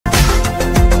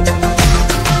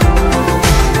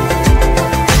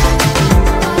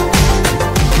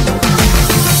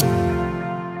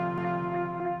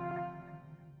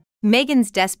Meghan's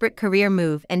desperate career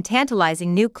move and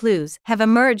tantalizing new clues have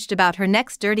emerged about her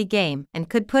next dirty game and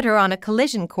could put her on a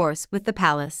collision course with the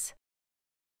palace.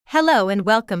 Hello and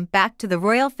welcome back to the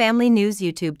Royal Family News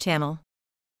YouTube channel.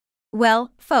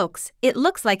 Well, folks, it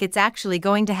looks like it's actually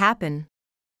going to happen.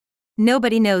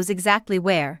 Nobody knows exactly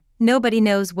where, nobody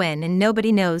knows when, and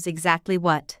nobody knows exactly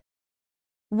what.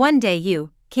 One day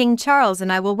you, King Charles,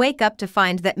 and I will wake up to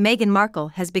find that Meghan Markle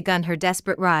has begun her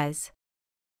desperate rise.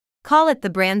 Call it the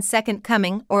brand's second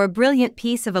coming or a brilliant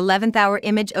piece of 11th-hour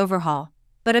image overhaul,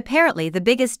 but apparently the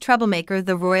biggest troublemaker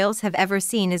the royals have ever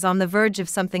seen is on the verge of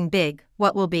something big.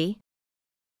 What will be?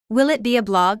 Will it be a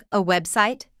blog, a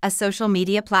website, a social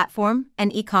media platform,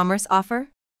 an e-commerce offer?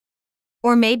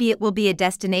 Or maybe it will be a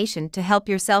destination to help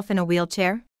yourself in a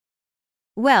wheelchair?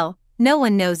 Well, no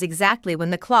one knows exactly when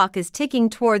the clock is ticking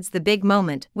towards the big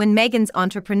moment when Meghan's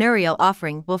entrepreneurial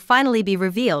offering will finally be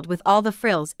revealed with all the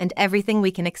frills and everything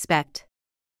we can expect.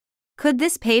 Could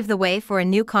this pave the way for a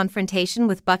new confrontation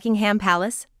with Buckingham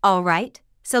Palace? All right,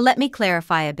 so let me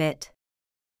clarify a bit.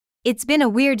 It's been a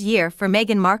weird year for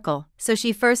Meghan Markle, so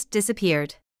she first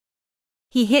disappeared.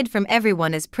 He hid from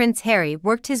everyone as Prince Harry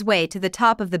worked his way to the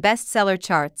top of the bestseller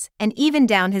charts and even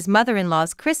down his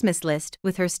mother-in-law's Christmas list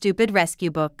with her stupid rescue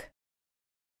book.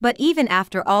 But even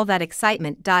after all that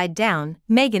excitement died down,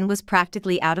 Meghan was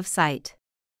practically out of sight.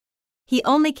 He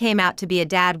only came out to be a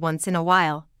dad once in a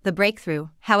while. The breakthrough,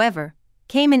 however,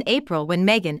 came in April when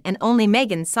Meghan and only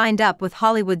Meghan signed up with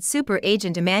Hollywood super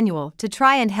agent Emmanuel to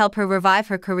try and help her revive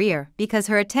her career because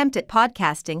her attempt at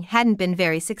podcasting hadn't been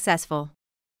very successful.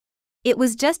 It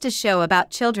was just a show about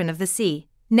children of the sea,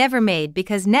 never made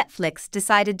because Netflix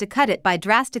decided to cut it by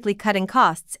drastically cutting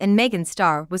costs, and Meghan's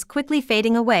star was quickly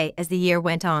fading away as the year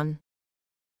went on.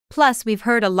 Plus, we've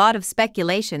heard a lot of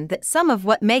speculation that some of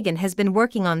what Meghan has been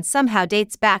working on somehow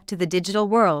dates back to the digital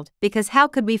world, because how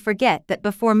could we forget that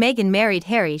before Meghan married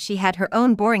Harry she had her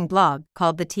own boring blog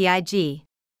called the TIG.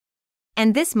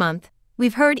 And this month,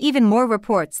 we've heard even more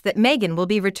reports that Meghan will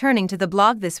be returning to the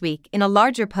blog this week in a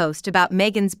larger post about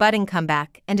Meghan's budding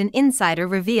comeback and an insider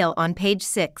reveal on page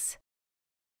 6.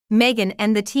 Meghan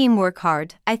and the team work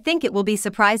hard. I think it will be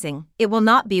surprising. It will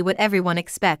not be what everyone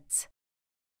expects.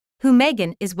 Who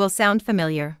Meghan is will sound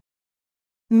familiar.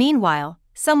 Meanwhile,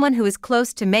 someone who is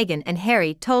close to Meghan and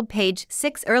Harry told page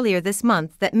 6 earlier this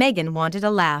month that Meghan wanted a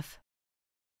laugh.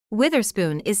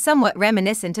 Witherspoon is somewhat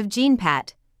reminiscent of Jean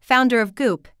Pat, founder of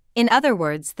Goop. In other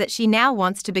words, that she now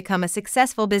wants to become a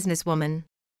successful businesswoman.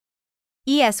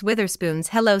 E.S. Witherspoon's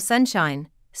Hello Sunshine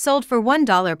sold for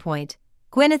 $1 point.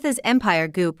 Gwyneth's empire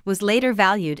Goop was later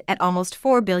valued at almost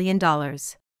 $4 billion.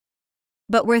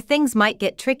 But where things might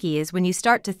get tricky is when you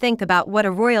start to think about what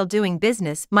a royal doing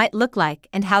business might look like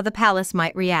and how the palace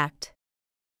might react.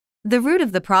 The root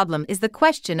of the problem is the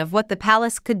question of what the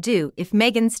palace could do if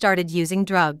Meghan started using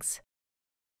drugs.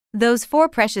 Those four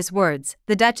precious words,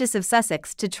 the Duchess of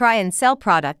Sussex, to try and sell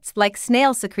products like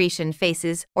snail secretion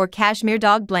faces or cashmere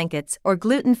dog blankets or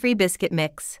gluten-free biscuit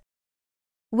mix.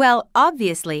 Well,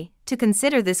 obviously, to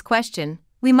consider this question,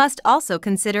 we must also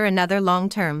consider another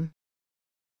long-term.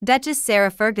 Duchess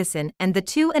Sarah Ferguson and the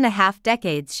 2.5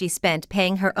 decades she spent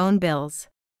paying her own bills.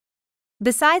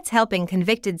 Besides helping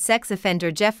convicted sex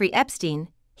offender Jeffrey Epstein,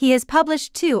 he has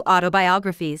published 2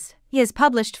 autobiographies. He has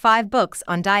published 5 books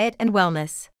on diet and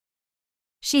wellness.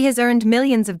 She has earned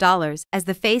millions of dollars as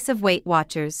the face of Weight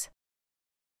Watchers.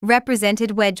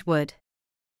 Represented Wedgwood.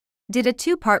 Did a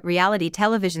 2-part reality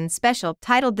television special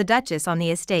titled The Duchess on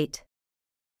the Estate.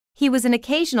 He was an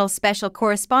occasional special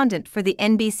correspondent for the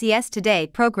NBC's Today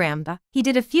program. He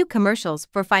did a few commercials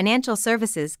for financial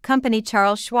services company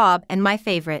Charles Schwab and My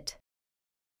Favorite.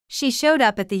 She showed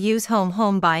up at the Use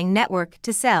Home buying network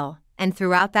to sell, and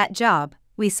throughout that job,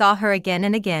 we saw her again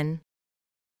and again.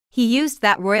 He used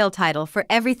that royal title for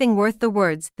everything worth the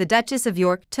words the Duchess of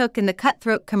York took in the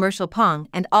cutthroat commercial Pong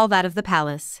and all that of the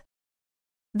palace.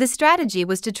 The strategy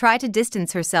was to try to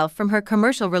distance herself from her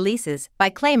commercial releases by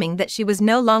claiming that she was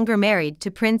no longer married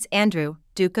to Prince Andrew,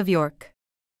 Duke of York.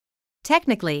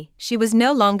 Technically, she was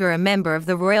no longer a member of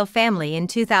the royal family in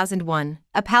 2001,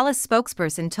 a palace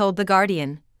spokesperson told The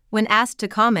Guardian. When asked to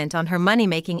comment on her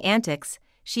money-making antics,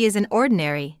 she is an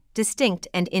ordinary, distinct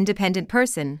and independent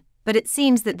person, but it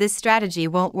seems that this strategy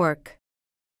won't work.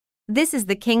 This is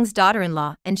the king's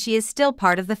daughter-in-law and she is still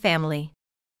part of the family.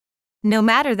 No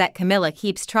matter that Camilla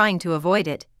keeps trying to avoid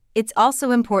it, it's also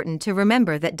important to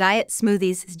remember that diet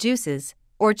smoothies, juices,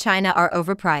 or China are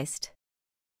overpriced.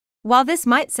 While this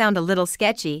might sound a little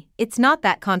sketchy, it's not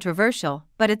that controversial,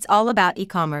 but it's all about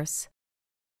e-commerce.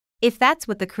 If that's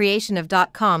what the creation of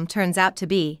 .com turns out to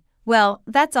be, well,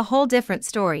 that's a whole different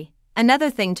story. Another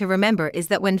thing to remember is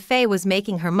that when Faye was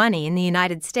making her money in the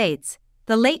United States,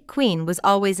 the late Queen was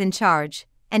always in charge,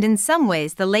 and in some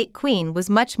ways the late Queen was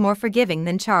much more forgiving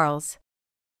than Charles.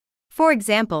 For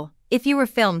example, if you were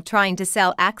filmed trying to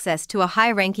sell access to a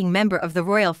high-ranking member of the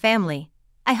royal family,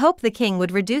 I hope the king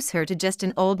would reduce her to just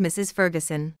an old Mrs.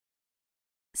 Ferguson.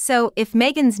 So, if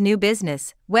Meghan's new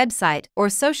business, website, or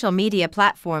social media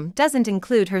platform doesn't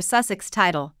include her Sussex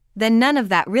title, then none of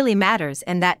that really matters,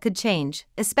 and that could change,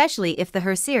 especially if the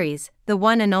Her series, the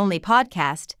one and only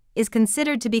podcast, is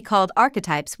considered to be called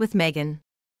Archetypes with Meghan.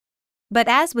 But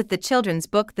as with the children's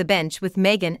book The Bench with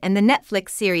Meghan and the Netflix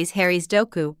series Harry's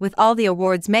Doku with all the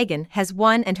awards Meghan has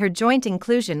won and her joint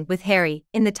inclusion with Harry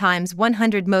in the Times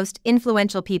 100 Most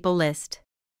Influential People list.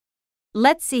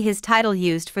 Let's see his title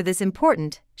used for this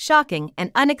important, shocking,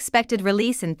 and unexpected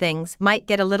release, and things might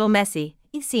get a little messy.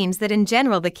 It seems that in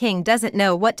general the king doesn't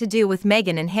know what to do with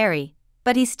Meghan and Harry,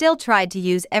 but he still tried to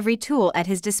use every tool at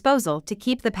his disposal to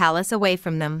keep the palace away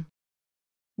from them.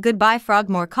 Goodbye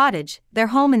Frogmore Cottage, their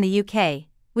home in the UK,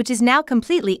 which is now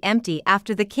completely empty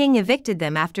after the king evicted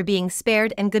them after being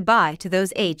spared, and goodbye to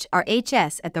those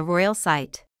HRHS at the royal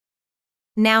site.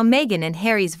 Now Meghan and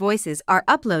Harry's voices are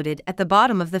uploaded at the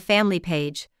bottom of the family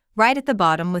page, right at the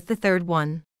bottom with the third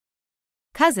one.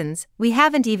 Cousins, we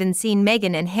haven't even seen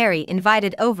Meghan and Harry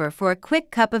invited over for a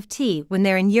quick cup of tea when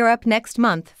they're in Europe next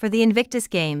month for the Invictus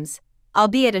Games,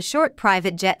 albeit a short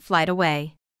private jet flight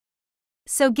away.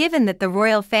 So given that the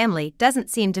royal family doesn't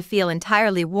seem to feel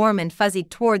entirely warm and fuzzy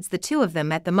towards the two of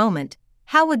them at the moment,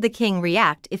 how would the king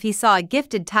react if he saw a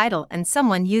gifted title and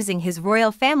someone using his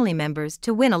royal family members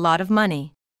to win a lot of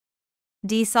money?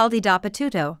 Di soldi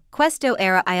dappertutto, questo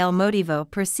era il motivo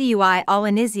per cui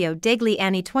all'inizio degli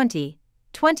anni 20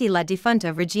 la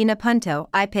defunta regina punto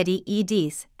I pedi e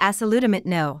dis, assolutamente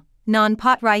no, non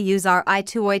potrai usare I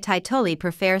tuoi titoli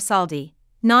per fare soldi.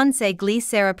 Non se gli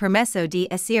sarà permesso di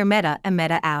essere meta a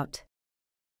meta out.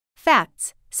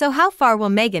 Facts. So how far will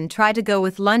Meghan try to go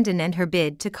with London and her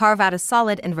bid to carve out a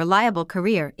solid and reliable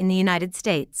career in the United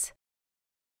States?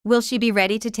 Will she be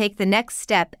ready to take the next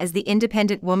step as the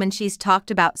independent woman she's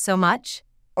talked about so much?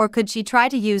 Or could she try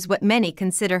to use what many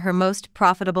consider her most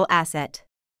profitable asset?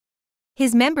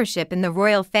 His membership in the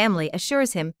royal family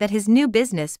assures him that his new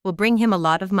business will bring him a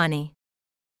lot of money.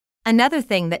 Another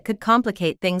thing that could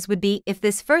complicate things would be if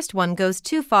this first one goes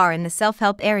too far in the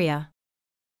self-help area.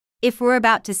 If we're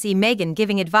about to see Meghan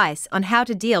giving advice on how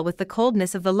to deal with the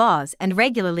coldness of the laws and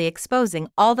regularly exposing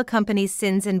all the company's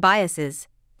sins and biases,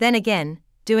 then again,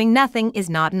 doing nothing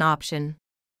is not an option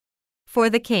for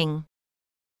the king.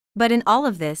 But in all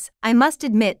of this, I must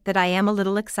admit that I am a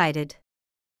little excited.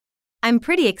 I'm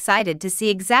pretty excited to see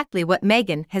exactly what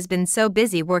Meghan has been so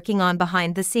busy working on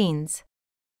behind the scenes.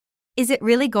 Is it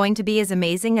really going to be as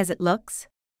amazing as it looks?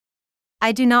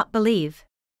 I do not believe.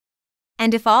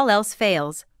 And if all else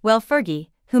fails, well, Fergie,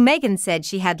 who Meghan said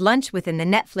she had lunch with in the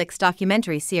Netflix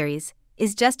documentary series,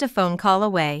 is just a phone call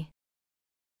away.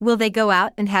 Will they go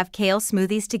out and have kale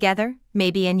smoothies together,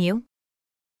 maybe, and you?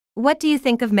 What do you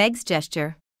think of Meg's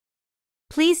gesture?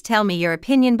 Please tell me your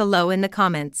opinion below in the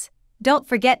comments. Don't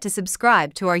forget to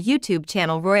subscribe to our YouTube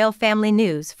channel Royal Family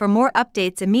News for more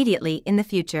updates immediately in the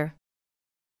future.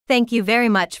 Thank you very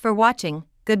much for watching,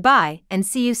 goodbye, and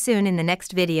see you soon in the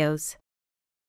next videos.